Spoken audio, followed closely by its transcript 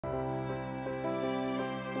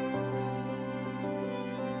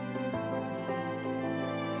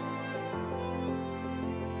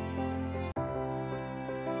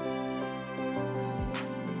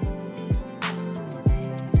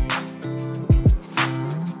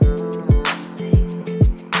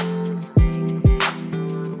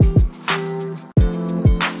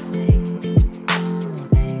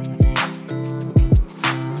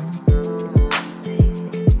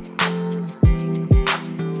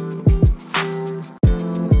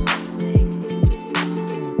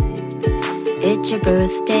It's your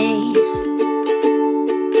birthday.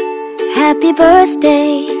 Happy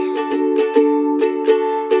birthday.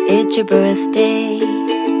 It's your birthday.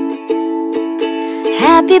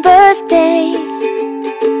 Happy birthday.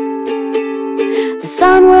 The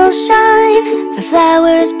sun will shine, the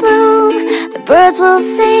flowers bloom, the birds will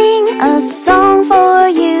sing a song for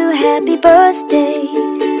you. Happy birthday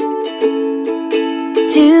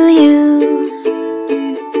to you.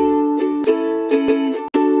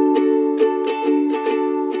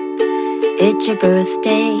 It's your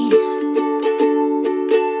birthday.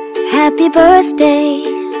 Happy birthday.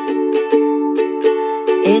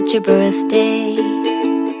 It's your birthday.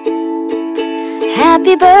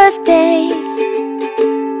 Happy birthday.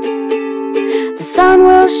 The sun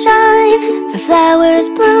will shine, the flowers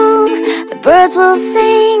bloom, the birds will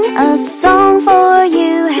sing a song for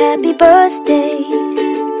you. Happy birthday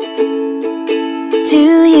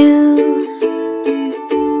to you.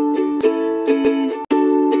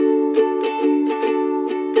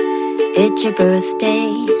 It's your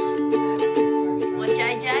birthday. Well,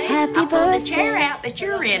 JJ, Happy I pulled birthday. the chair out, but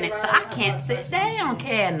you're in it, so I can't sit down,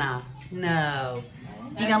 can I? No.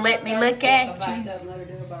 You gonna let me look at you?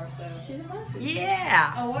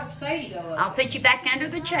 Yeah. Oh, watch Sadie go up. I'll put you back under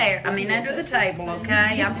the chair. I mean, under the table,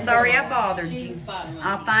 okay? I'm sorry I bothered you.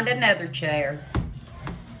 I'll find another chair.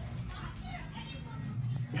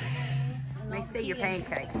 Let me see your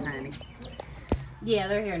pancakes, honey. Yeah,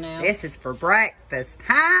 they're here now. This is for breakfast.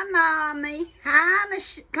 Hi, Mommy. Hi,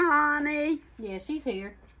 Miss Connie. Yeah, she's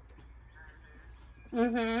here.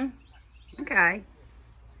 Mm-hmm. Okay.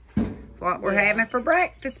 That's what we're having for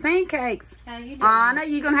breakfast, pancakes. How you doing? Anna,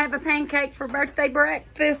 you gonna have a pancake for birthday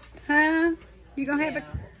breakfast, huh? You gonna have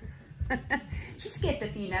a... She skipped a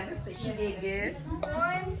few numbers, but she did good.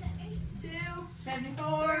 1, 2,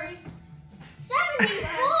 74.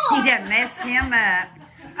 74! You done messed him up.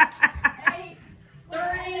 3,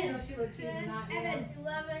 and then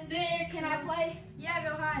 11. 6. Can I play? Yeah,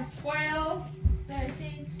 go high. 12.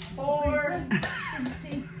 13. 4.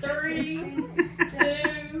 3.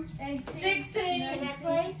 2. 16. Can I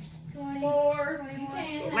play? 24.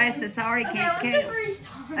 Bless his heart, he can't Okay, count.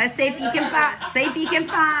 Let's see if you can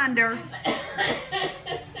find her.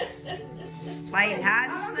 Playing hide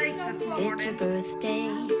and seek this It's your morning. birthday.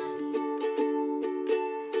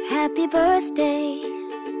 Happy birthday.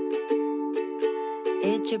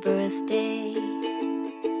 It's your birthday.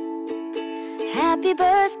 Happy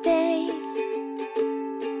birthday.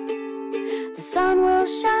 The sun will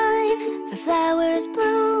shine, the flowers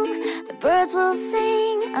bloom, the birds will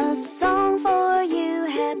sing a song for you.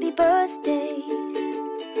 Happy birthday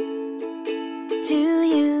to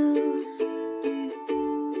you.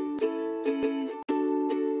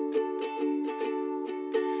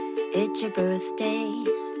 It's your birthday.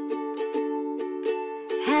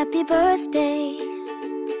 Happy birthday.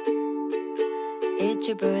 It's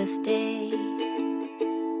your birthday.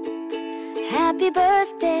 Happy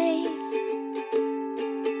birthday.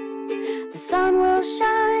 The sun will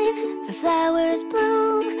shine, the flowers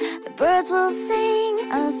bloom, the birds will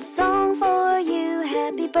sing a song for you.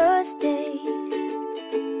 Happy birthday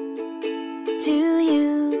to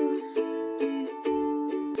you.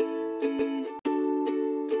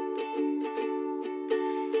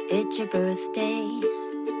 It's your birthday.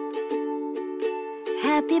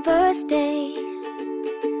 Happy birthday.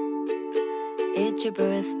 It's your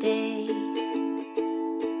birthday.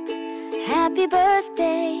 Happy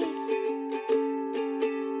birthday.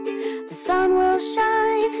 The sun will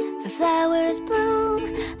shine, the flowers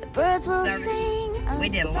bloom, the birds will sing a We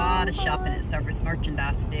did a lot of shopping at Service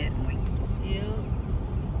Merchandise, didn't we? Yeah.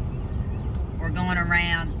 We're going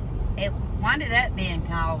around. Why did that being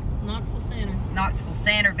called Knoxville Center. Knoxville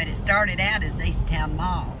Center, but it started out as Easttown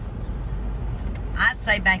Mall? I'd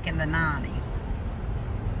say back in the 90s.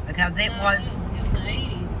 Because it was... It was the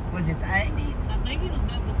 80s. Was it the 80s? I think it was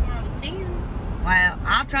built before I was 10. Well,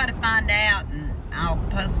 I'll try to find out and I'll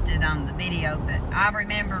post it on the video, but I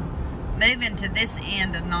remember moving to this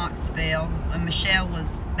end of Knoxville when Michelle was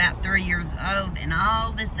about 3 years old, and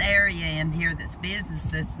all this area in here that's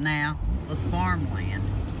businesses now was farmland.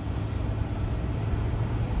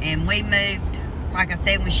 And we moved, like I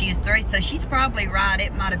said, when she was 3, so she's probably right.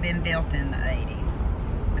 It might have been built in the 80s.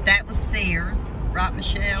 But that was Sears, right,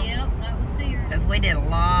 Michelle? Yep, that was Sears. Because we did a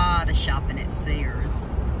lot of shopping at Sears.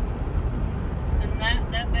 And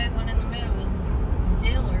that big one in the middle was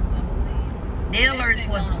Dillard's, I believe.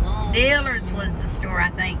 Dillard's was the store I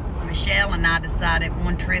think Michelle and I decided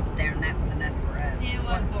one trip there, and that was enough for us. Yeah, it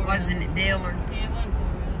wasn't for us. Wasn't it Dillard's? Yeah, it wasn't for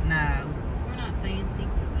us. No. We're not fancy.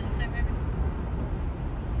 What did you say, baby?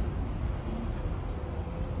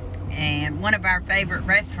 And one of our favorite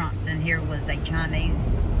restaurants in here was a Chinese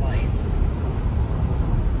place.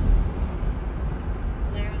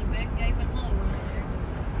 There's a big gaping hole right there.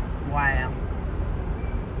 Wow.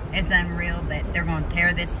 It's unreal that they're going to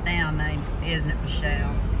tear this down, isn't it,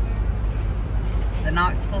 Michelle? The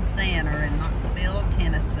Knoxville Center in Knoxville,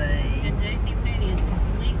 Tennessee. And JCPenney is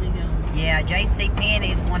completely gone. Yeah,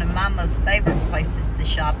 JCPenney's one of my most favorite places to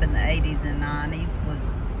shop in the 80s and 90s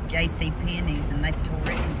was JCPenney's, and they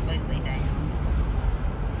tore it completely down.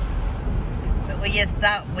 But we just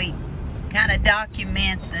thought we'd kind of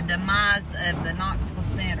document the demise of the Knoxville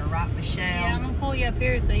Center, right, Michelle? Yeah, I'm going to pull you up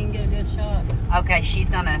here so you can get a good shot. Okay, she's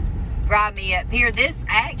going to drive me up here. This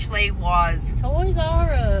actually was Toys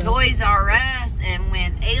R Us. Toys R Us, and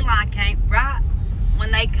when Eli came, right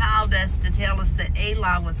when they called us to tell us that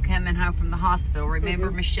Eli was coming home from the hospital,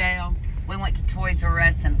 remember, Michelle? We went to Toys R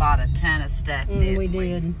Us and bought a ton of stuff, didn't We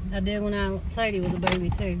did. I did when Sadie was a baby,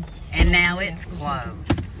 too. And now it's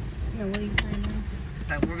closed. No, what are you saying now?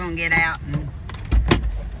 So we're going to get out and,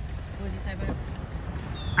 What did you say, babe?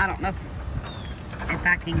 I don't know if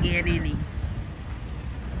I can get any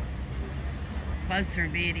closer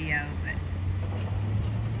video, but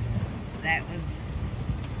that was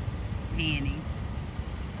Penny's.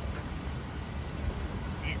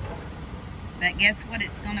 But guess what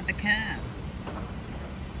it's going to become?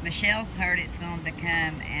 Michelle's heard it's going to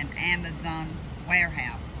become an Amazon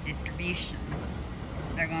warehouse distribution.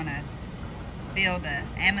 They're going to build an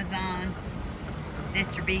Amazon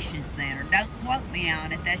distribution center. Don't quote me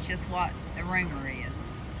on it, that's just what the rumor is.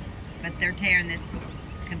 But they're tearing this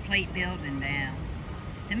complete building down.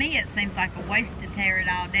 To me it seems like a waste to tear it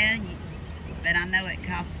all down, but I know it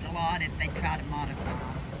costs a lot if they try to modify it.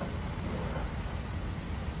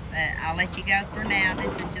 But I'll let you go for now.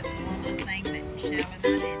 This is just one little thing that Michelle and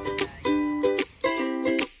I did today.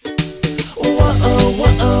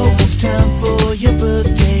 Whoa, it's time for your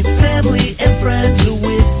birthday. Family and friends are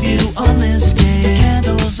with you on this day. The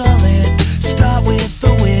candles are lit, start with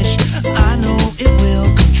a wish. I know it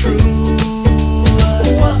will come true.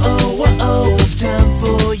 Whoa, it's time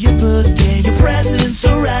for your birthday. Your presents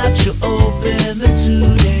are out, you open them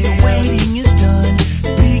today. The waiting is done,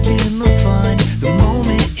 begin the fun. The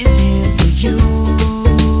moment is here for you.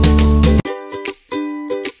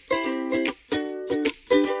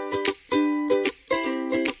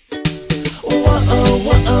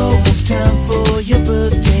 Whoa, it's time for your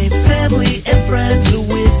birthday. Family and friends are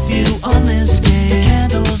with you on this day. The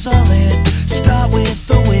candles are lit, start with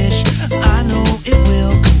a wish. I know it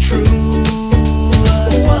will come true.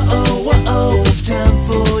 Whoa, it's time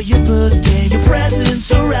for your birthday. Your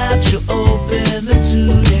presents are out, you open them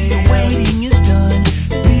today. The waiting is done,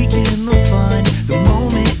 begin the fun. The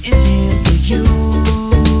moment is here for you.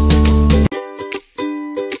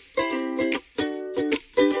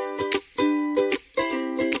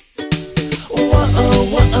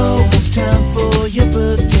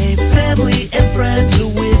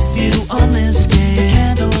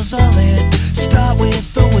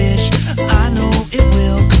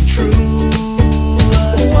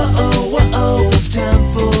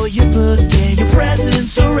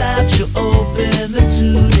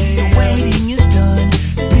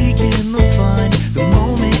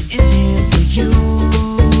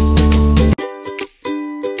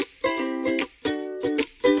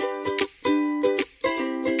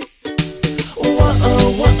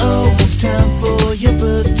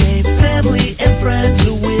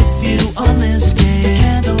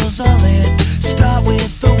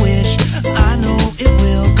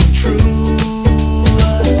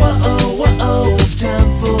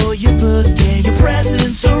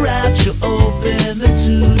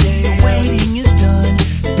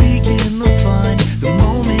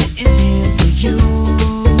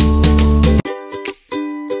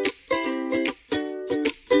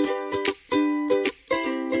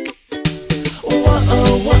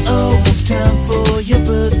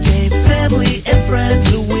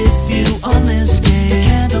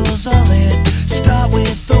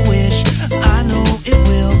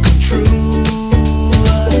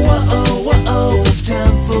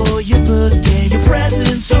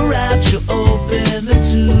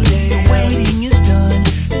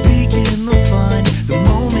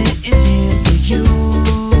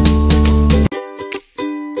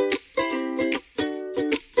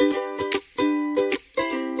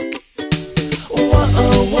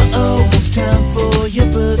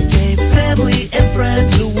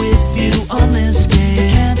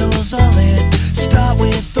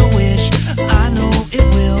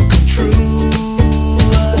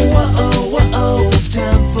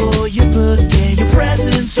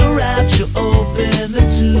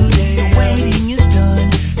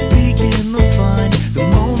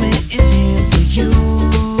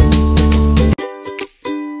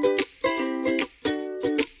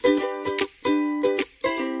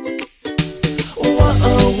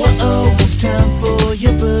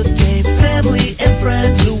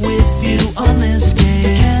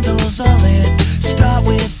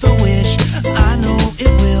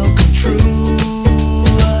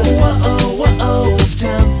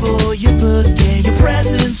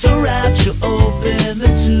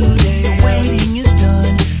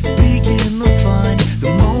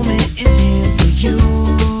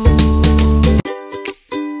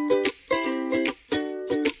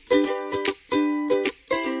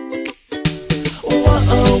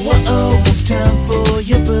 almost time for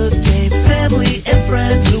your birthday. Family and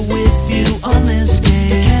friends are with you on this